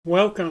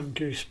Welcome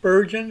to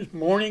Spurgeon's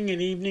Morning and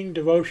Evening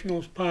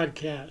Devotionals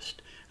podcast.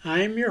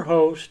 I am your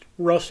host,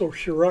 Russell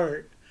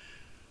Sherrard.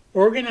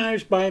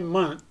 Organized by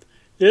month,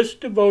 this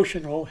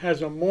devotional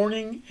has a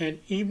morning and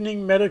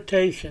evening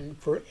meditation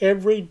for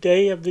every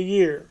day of the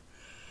year.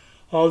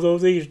 Although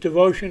these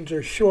devotions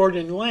are short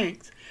in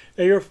length,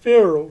 they are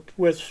filled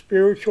with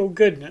spiritual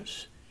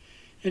goodness.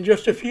 In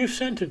just a few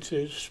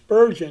sentences,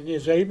 Spurgeon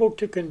is able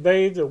to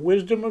convey the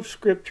wisdom of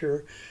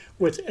Scripture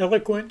with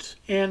eloquence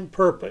and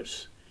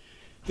purpose.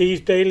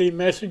 These daily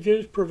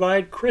messages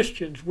provide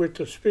Christians with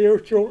the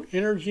spiritual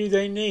energy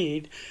they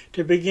need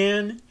to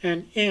begin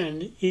and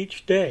end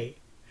each day.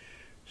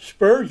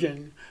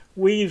 Spurgeon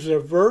weaves a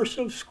verse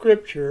of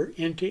Scripture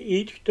into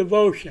each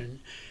devotion,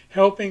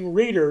 helping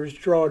readers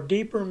draw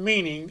deeper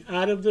meaning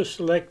out of the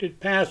selected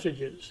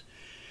passages.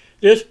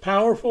 This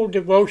powerful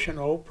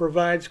devotional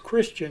provides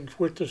Christians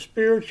with the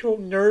spiritual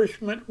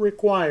nourishment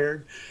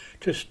required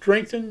to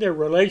strengthen their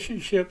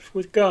relationships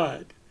with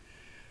God.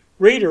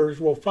 Readers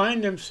will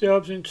find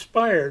themselves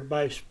inspired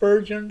by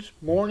Spurgeon's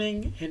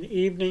morning and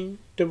evening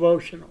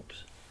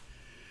devotionals.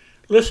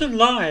 Listen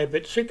live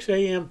at 6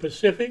 a.m.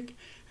 Pacific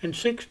and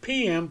 6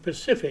 p.m.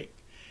 Pacific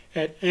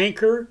at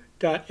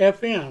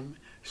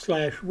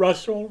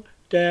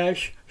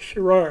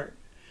anchor.fm/Russell-Sherrard.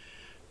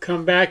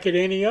 Come back at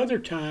any other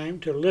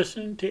time to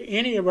listen to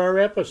any of our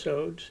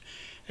episodes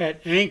at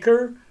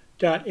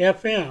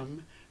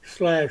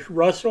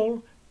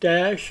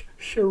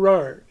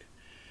anchor.fm/Russell-Sherrard.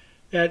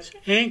 That's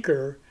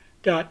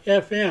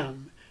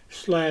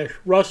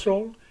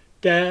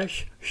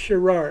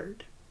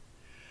anchor.fm/Russell-Sherrard.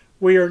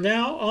 We are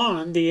now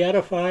on the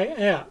Edify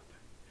app.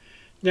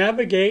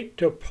 Navigate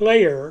to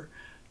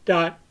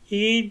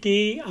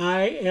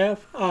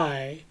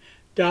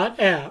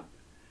player.edifi.app,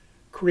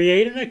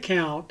 create an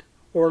account,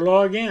 or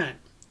log in.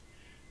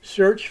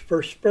 Search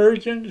for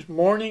Spurgeon's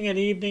Morning and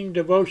Evening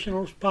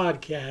Devotionals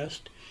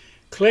podcast,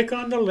 click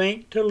on the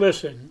link to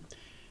listen,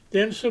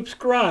 then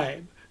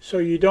subscribe so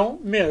you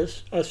don't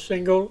miss a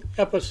single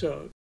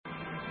episode.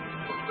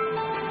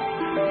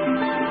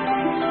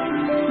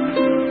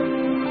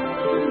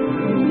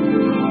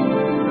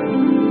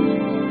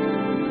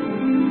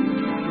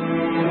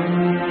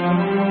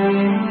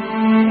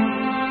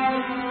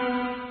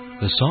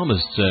 The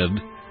psalmist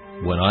said,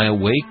 "When I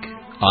awake,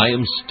 I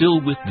am still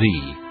with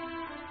Thee."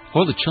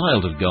 For the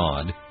child of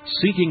God,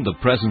 seeking the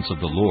presence of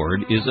the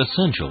Lord is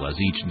essential as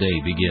each day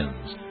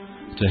begins.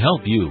 To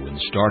help you in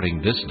starting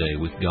this day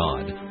with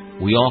God,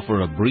 we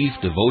offer a brief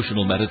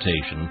devotional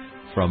meditation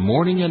from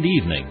morning and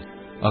evening,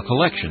 a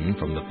collection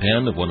from the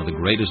pen of one of the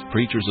greatest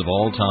preachers of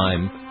all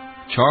time,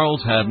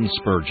 Charles Haddon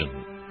Spurgeon.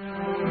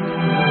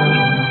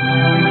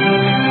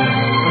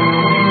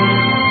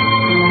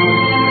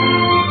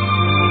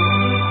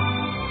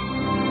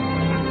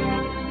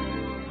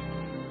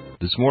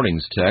 This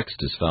morning's text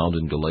is found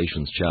in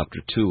Galatians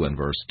chapter 2 and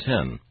verse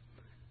 10.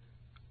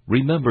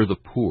 Remember the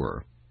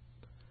poor.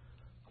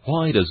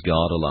 Why does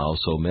God allow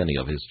so many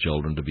of His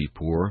children to be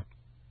poor?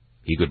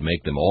 He could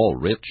make them all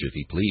rich if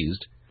He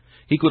pleased.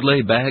 He could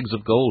lay bags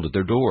of gold at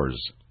their doors.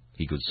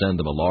 He could send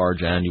them a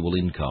large annual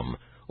income,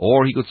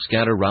 or He could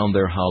scatter round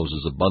their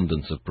houses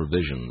abundance of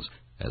provisions,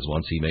 as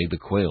once He made the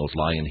quails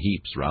lie in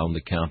heaps round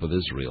the camp of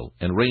Israel,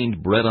 and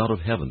rained bread out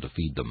of heaven to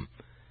feed them.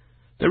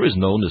 There is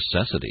no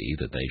necessity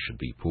that they should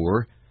be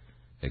poor,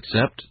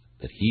 except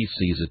that He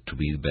sees it to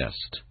be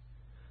best.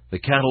 The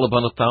cattle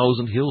upon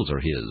 1,000 hills are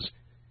His.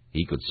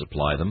 He could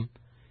supply them.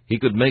 He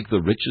could make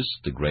the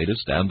richest, the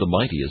greatest, and the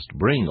mightiest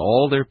bring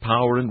all their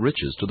power and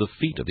riches to the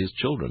feet of His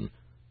children,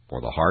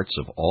 for the hearts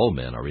of all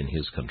men are in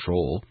His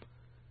control.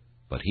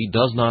 But He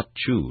does not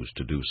choose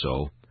to do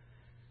so.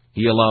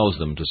 He allows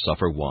them to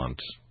suffer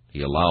want.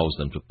 He allows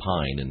them to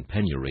pine in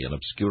penury and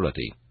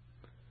obscurity.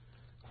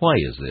 Why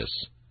is this?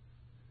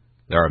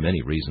 There are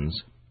many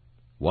reasons.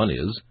 One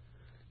is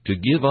to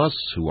give us,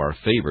 who are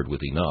favored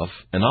with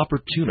enough, an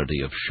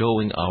opportunity of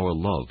showing our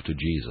love to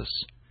Jesus.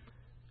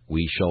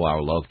 We show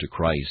our love to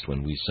Christ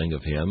when we sing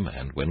of Him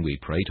and when we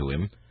pray to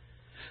Him.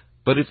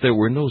 But if there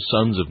were no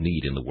sons of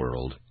need in the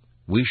world,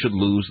 we should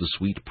lose the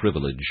sweet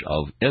privilege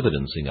of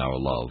evidencing our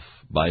love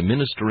by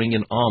ministering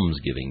in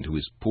almsgiving to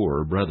His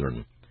poorer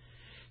brethren.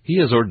 He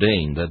has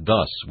ordained that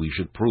thus we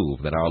should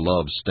prove that our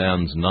love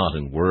stands not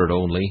in word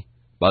only,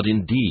 but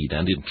in deed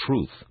and in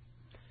truth.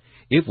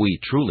 If we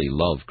truly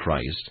love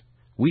Christ,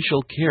 we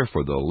shall care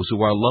for those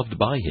who are loved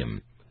by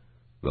Him.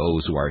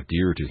 Those who are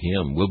dear to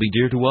Him will be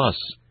dear to us.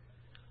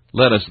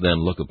 Let us then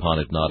look upon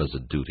it not as a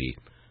duty,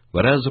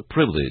 but as a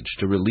privilege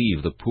to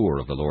relieve the poor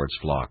of the Lord's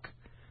flock,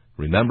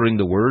 remembering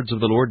the words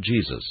of the Lord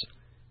Jesus,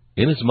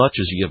 "Inasmuch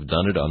as ye have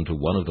done it unto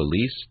one of the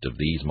least of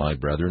these my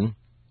brethren,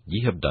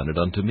 ye have done it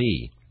unto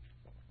me."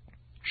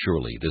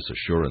 Surely this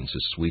assurance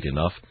is sweet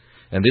enough,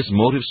 and this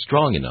motive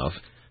strong enough,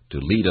 to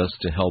lead us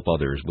to help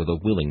others with a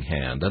willing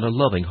hand and a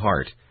loving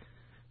heart,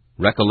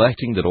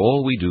 recollecting that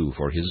all we do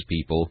for His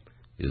people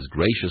is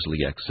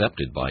graciously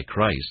accepted by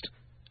Christ,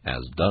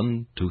 as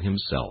done to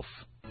Himself.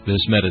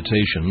 This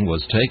meditation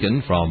was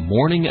taken from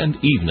Morning and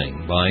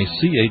Evening by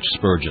C.H.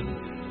 Spurgeon.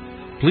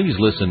 Please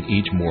listen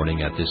each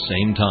morning at this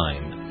same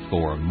time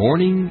for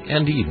Morning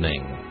and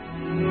Evening.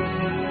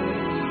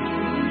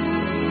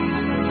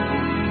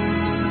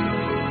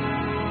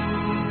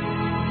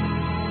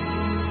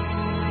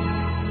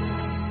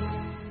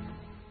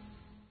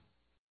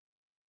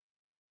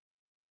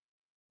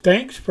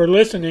 Thanks for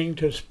listening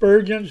to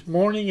Spurgeon's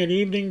Morning and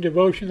Evening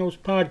Devotionals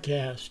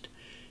podcast.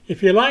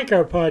 If you like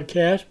our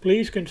podcast,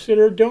 please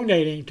consider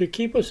donating to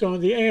keep us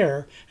on the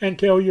air and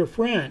tell your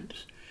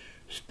friends.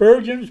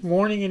 Spurgeon's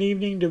Morning and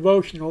Evening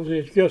Devotionals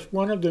is just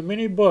one of the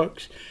many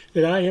books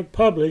that I have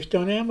published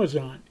on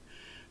Amazon.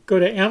 Go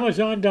to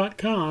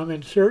Amazon.com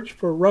and search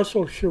for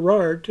Russell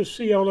Sherrard to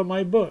see all of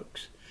my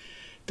books.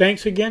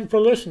 Thanks again for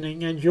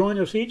listening, and join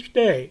us each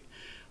day,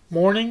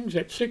 mornings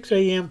at 6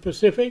 a.m.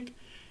 Pacific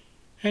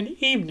and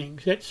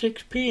evenings at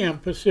 6 p.m.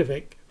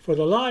 Pacific for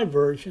the live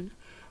version,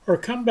 or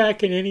come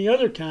back at any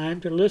other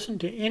time to listen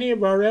to any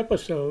of our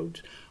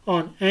episodes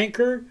on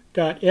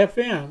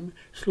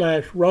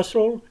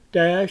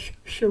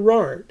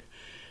anchor.fm/Russell-Sherrard.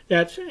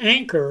 That's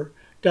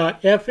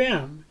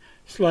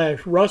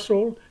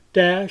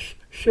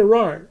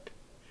anchor.fm/Russell-Sherrard.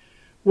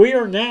 We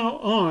are now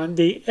on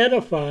the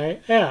Edify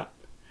app.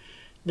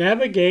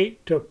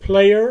 Navigate to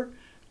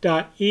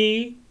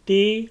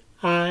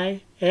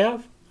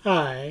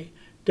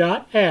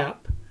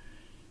player.edifi.app.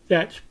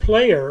 That's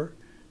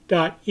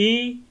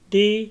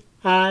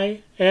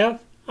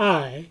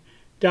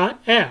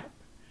player.edifi.app.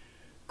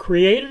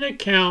 Create an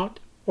account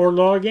or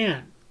log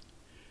in.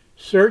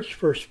 Search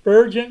for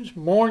Spurgeon's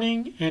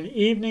Morning and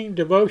Evening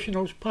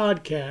Devotionals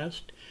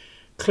podcast.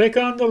 Click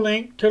on the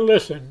link to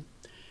listen,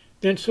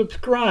 then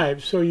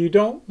subscribe so you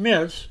don't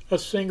miss a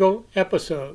single episode.